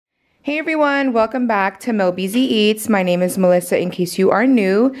Hey everyone, welcome back to MelBeezee Eats. My name is Melissa in case you are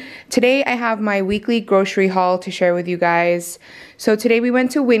new. Today I have my weekly grocery haul to share with you guys. So today we went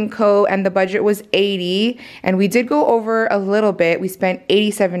to Winco and the budget was $80 and we did go over a little bit. We spent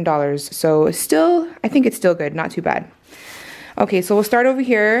 $87. So I think it's still good, not too bad. Okay, so we'll start over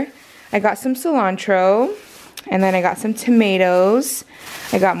here. I got some cilantro and then I got some tomatoes.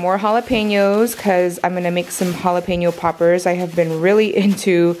 I got more jalapenos because I'm gonna make some jalapeno poppers. I have been really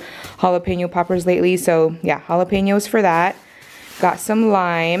into jalapeno poppers lately, so yeah, jalapenos for that. Got some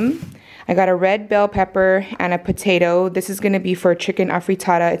lime. I got a red bell pepper and a potato. This is gonna be for chicken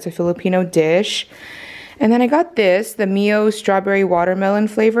afritada. It's a Filipino dish. And then I got this, the Mio strawberry watermelon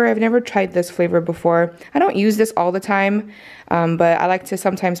flavor. I've never tried this flavor before. I don't use this all the time, but I like to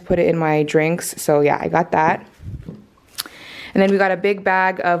sometimes put it in my drinks. So yeah, I got that. And then we got a big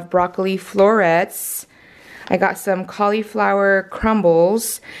bag of broccoli florets. I got some cauliflower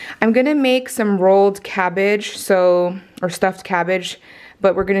crumbles. I'm gonna make some rolled cabbage, or stuffed cabbage,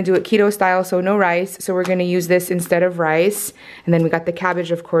 but we're gonna do it keto style, so no rice. So we're gonna use this instead of rice. And then we got the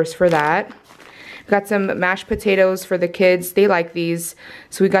cabbage, of course, for that. Got some mashed potatoes for the kids. They like these.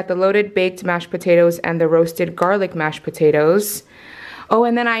 So we got the loaded baked mashed potatoes and the roasted garlic mashed potatoes. Oh,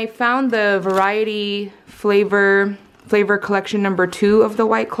 and then I found the variety flavor collection number 2 of the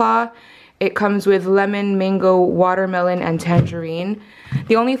White Claw. It comes with lemon, mango, watermelon, and tangerine.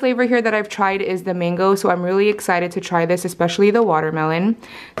 The only flavor here that I've tried is the mango, so I'm really excited to try this, especially the watermelon.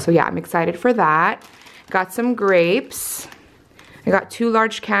 So yeah, I'm excited for that. Got some grapes. I got 2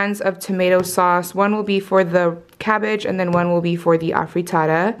 large cans of tomato sauce. One will be for the cabbage and then one will be for the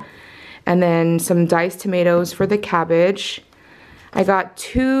afritada. And then some diced tomatoes for the cabbage. I got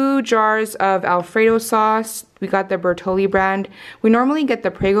 2 jars of Alfredo sauce. We got the Bertolli brand. We normally get the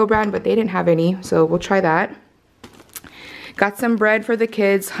Prego brand, but they didn't have any, so we'll try that. Got some bread for the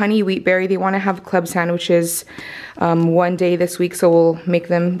kids, honey wheat berry. They want to have club sandwiches one day this week, so we'll make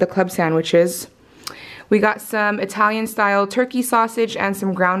them the club sandwiches. We got some Italian style turkey sausage and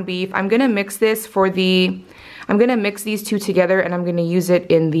some ground beef. I'm gonna mix these 2 together and I'm gonna use it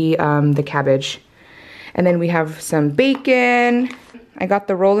in the cabbage. And then we have some bacon. I got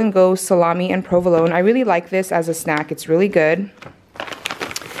the roll and go salami and provolone. I really like this as a snack. It's really good.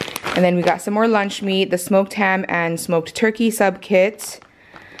 And then we got some more lunch meat, the smoked ham and smoked turkey sub kit.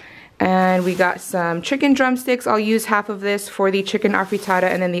 And we got some chicken drumsticks. I'll use half of this for the chicken afritada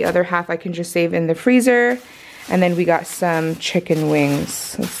and then the other half I can just save in the freezer. And then we got some chicken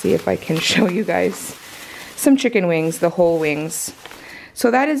wings. Let's see if I can show you guys some chicken wings, the whole wings. So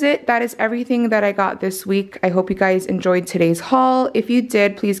that is it. That is everything that I got this week. I hope you guys enjoyed today's haul. If you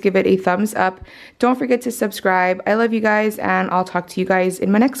did, please give it a thumbs up. Don't forget to subscribe. I love you guys and I'll talk to you guys in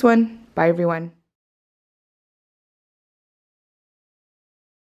my next one. Bye everyone.